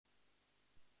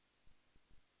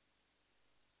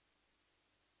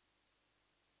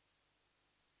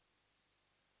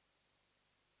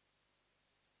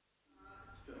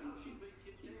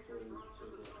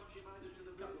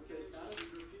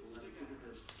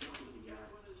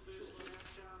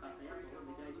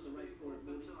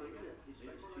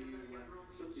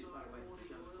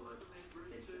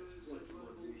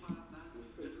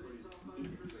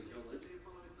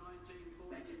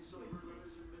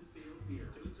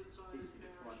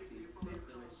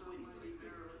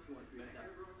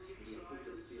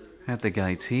at the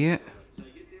gates here.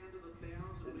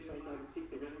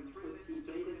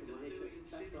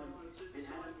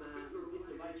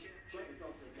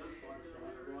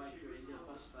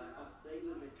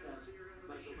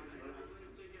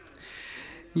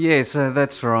 Yes,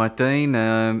 that's right, Dean.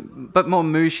 But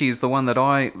Monmouchy is the one that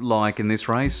I like in this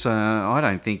race. I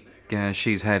don't think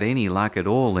she's had any luck at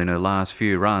all in her last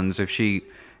few runs. If she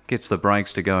gets the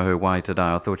breaks to go her way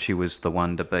today, I thought she was the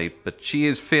one to beat. But she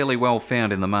is fairly well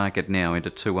found in the market now, into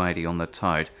 280 on the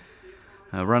tote.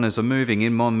 Runners are moving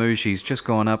in. Monmouchy's just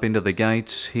gone up into the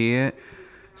gates here.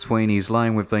 Sweeney's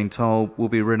Lane, we've been told, will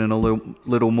be ridden a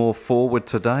little more forward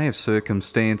today if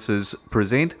circumstances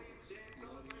present.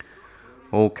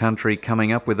 All Country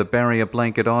coming up with a barrier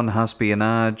blanket on.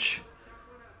 Husbandage,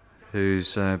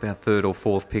 who's about third or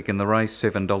fourth pick in the race,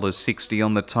 $7.60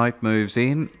 on the tote, moves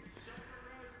in.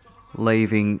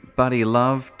 Leaving Buddy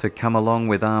Love to come along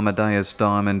with Amadeus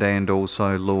Diamond and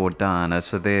also Lord Dana.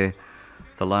 So they're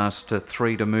the last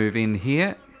three to move in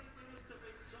here.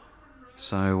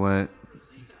 So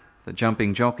the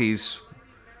jumping jockeys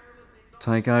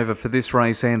take over for this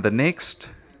race and the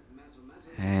next.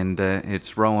 And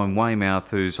it's Rowan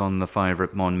Weymouth who's on the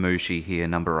favourite Monmouchy here,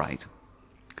 number 8.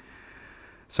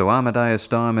 So Amadeus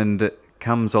Diamond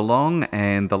comes along,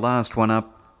 and the last one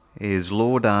up is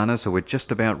Lord Dana. So we're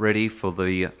just about ready for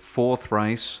the fourth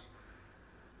race.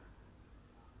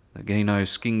 The Gino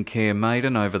Skincare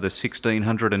Maiden over the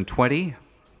 1620.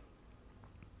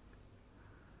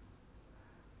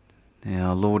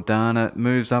 Now Lord Dana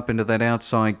moves up into that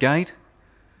outside gate,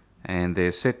 and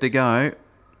they're set to go.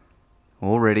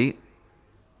 Already.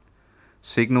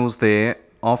 Signals there.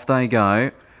 Off they go.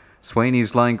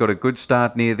 Sweeney's Lane got a good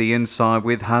start near the inside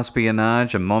with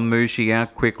Husbandage, and Monmouchy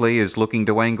out quickly is looking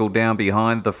to angle down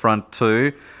behind the front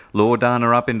two. Lord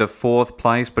Dana up into fourth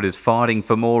place, but is fighting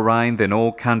for more rain than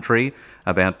All Country.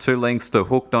 About 2 lengths to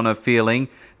Hooked on a Feeling.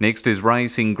 Next is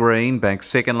Racing Green. Back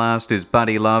second last is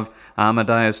Buddy Love.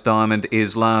 Amadeus Diamond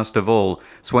is last of all.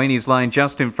 Sweeney's Lane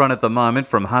just in front at the moment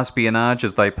from Husbandage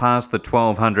as they pass the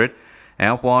 1200.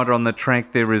 Out wider on the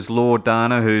track there is Lord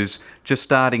Dana, who's just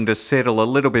starting to settle a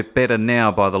little bit better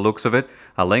now by the looks of it.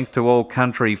 A length to All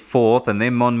Country fourth, and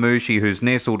then Monmouchy, who's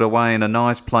nestled away in a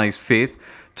nice place fifth.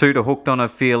 2 to Hooked on a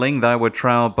Feeling. They were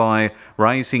trailed by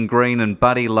Racing Green and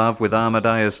Buddy Love, with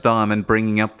Amadeus Diamond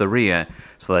bringing up the rear.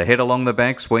 So they head along the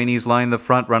back. Sweeney's Lane, the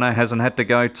front runner, hasn't had to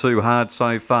go too hard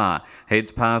so far.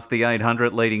 Heads past the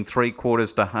 800, leading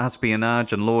 3/4 to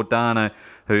Husbandage, and Lord Dana,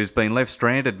 who's been left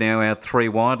stranded now out 3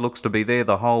 wide, looks to be there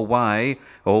the whole way.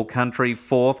 All Country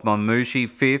fourth, Monmouchy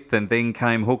fifth, and then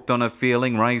came Hooked on a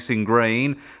Feeling, Racing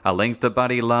Green. A length to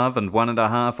Buddy Love, and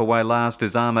 1.5 away last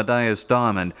is Amadeus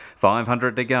Diamond.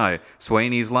 500 to go.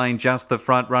 Sweeney's Lane just the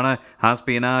front runner.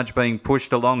 Husbandage being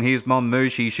pushed along. Here's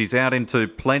Monmouchy. She's out into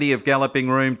plenty of galloping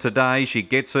room today. She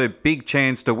gets her big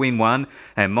chance to win one,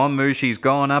 and Monmouchy's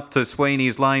gone up to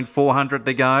Sweeney's Lane. 400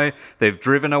 to go. They've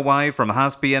driven away from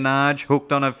Husbandage,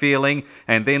 Hooked on a Feeling,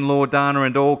 and then Lord Dana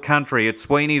and All Country. It's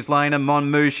Sweeney's Lane and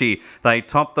Monmouchy. They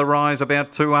top the rise,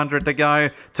 about 200 to go.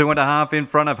 2.5 in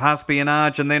front of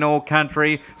Husbandage, and then All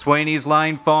Country. Sweeney's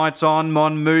Lane fights on.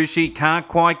 Monmouchy can't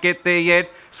quite get there yet.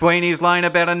 Sweeney's Lane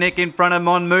about a neck in front of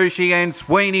Monmouchy, and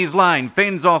Sweeney's Lane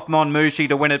fends off Monmouchy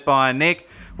to win it by a neck,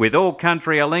 with All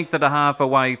Country a length and a half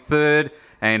away third,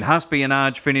 and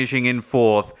Husbandage finishing in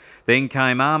fourth. Then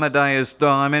came Amadeus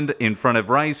Diamond in front of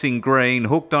Racing Green,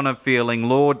 Hooked on a Feeling,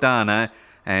 Lord Dana,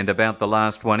 and about the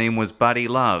last one in was Buddy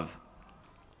Love.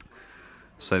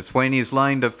 So Sweeney's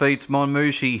Lane defeats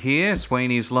Monmouchy here.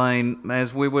 Sweeney's Lane,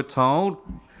 as we were told,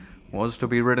 was to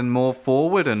be ridden more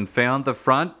forward and found the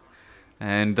front.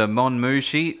 And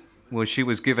Monmouchy, well, she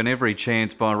was given every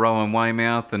chance by Rowan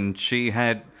Weymouth, and she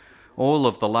had all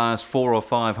of the last 400 or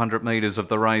 500 metres of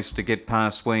the race to get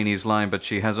past Sweeney's Lane, but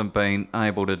she hasn't been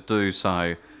able to do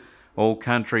so. All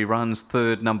Country runs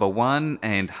third, number 1,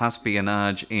 and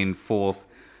Husbandage in fourth,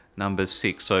 number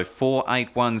 6. So 4,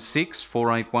 8, 1, 6.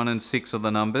 4, 8, 1 and 6 are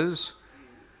the numbers.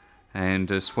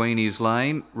 And Sweeney's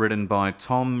Lane, ridden by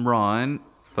Tom Ryan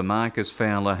for Marcus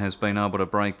Fowler, has been able to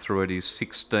break through at his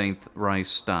 16th race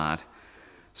start.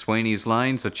 Sweeney's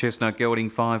Lane's a chestnut gelding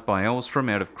 5 by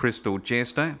Elstrom out of Crystal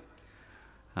Jester.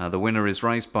 The winner is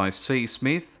raced by C.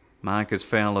 Smith, Marcus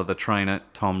Fowler the trainer,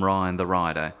 Tom Ryan the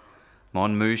rider.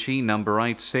 Monmouchy, number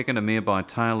 8, second, a mare by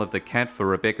Tail of the Cat for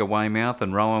Rebecca Weymouth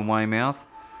and Rowan Weymouth.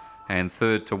 And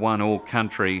third to 1, All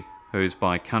Country, who's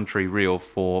by Country Real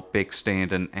for Beck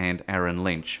Standon and Aaron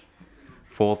Lynch.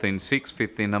 Fourth in 6,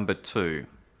 fifth in number 2.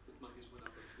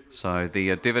 So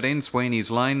the dividend,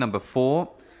 Sweeney's Lane, number 4,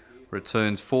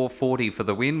 returns $4.40 for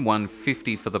the win,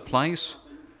 $1.50 for the place.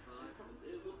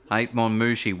 8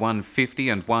 Monmouthie 150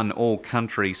 and 1 All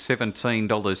Country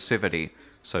 $17.70.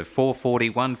 So 440,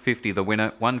 150 the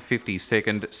winner, 150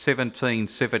 second,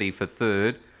 17.70 for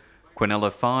third.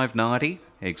 Quinella 590,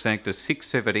 Exacta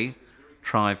 670,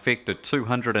 Trifecta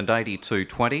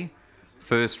 282.20.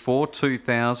 First four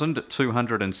 2,000,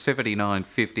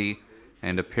 279.50,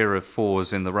 and a pair of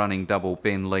fours in the running double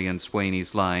Ben Lee and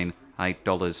Sweeneys Lane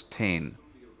 $8.10.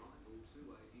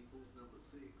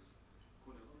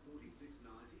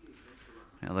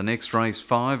 Now the next race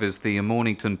 5 is the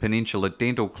Mornington Peninsula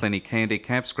Dental Clinic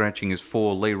Handicap. Scratching is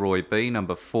 4 Leroy B,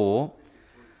 number 4.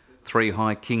 3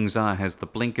 High Kings R has the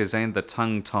blinkers and the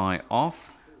tongue tie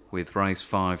off, with race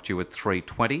 5 due at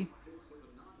 3:20.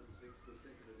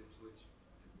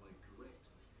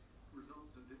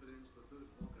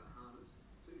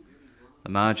 The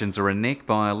margins are a neck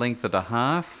by a length and a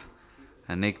half,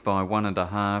 a neck by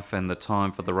 1.5, and the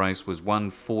time for the race was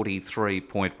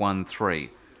 1:43.13.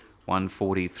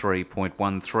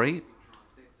 1:43.13.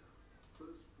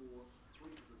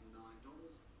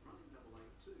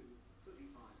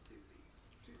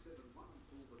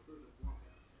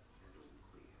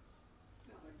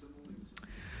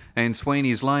 And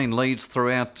Sweeney's Lane leads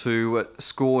throughout to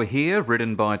score here,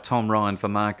 ridden by Tom Ryan for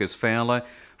Marcus Fowler.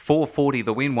 440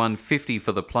 the win, 150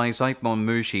 for the place. 8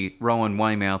 Monmouthie, Rowan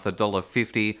Weymouth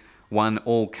 $1.50. 1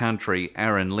 All Country,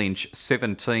 Aaron Lynch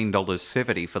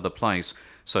 $17.70 for the place.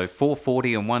 So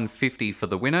 440 and 150 for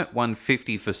the winner,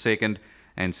 150 for second,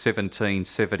 and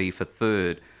 17.70 for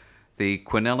third. The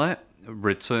Quinella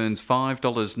returns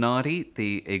 $5.90.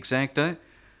 The Exacta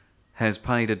has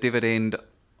paid a dividend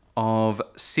of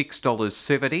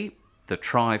 $6.70. The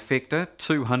Trifecta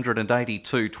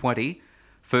 $282.20.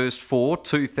 First four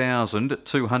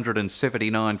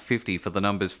 2,279.50 for the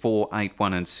numbers 4, 8,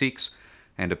 1 and 6,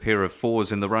 and a pair of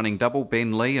fours in the running double.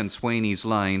 Ben Lee and Sweeney's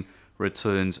Lane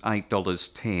returns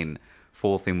 $8.10.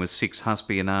 Fourth in was 6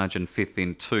 Huspionage and fifth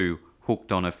in 2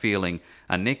 Hooked on a Feeling.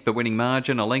 A neck the winning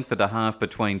margin, a length and a half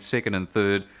between second and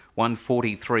third.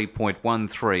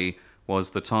 1:43.13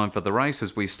 was the time for the race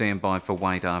as we stand by for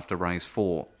weight after race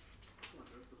 4.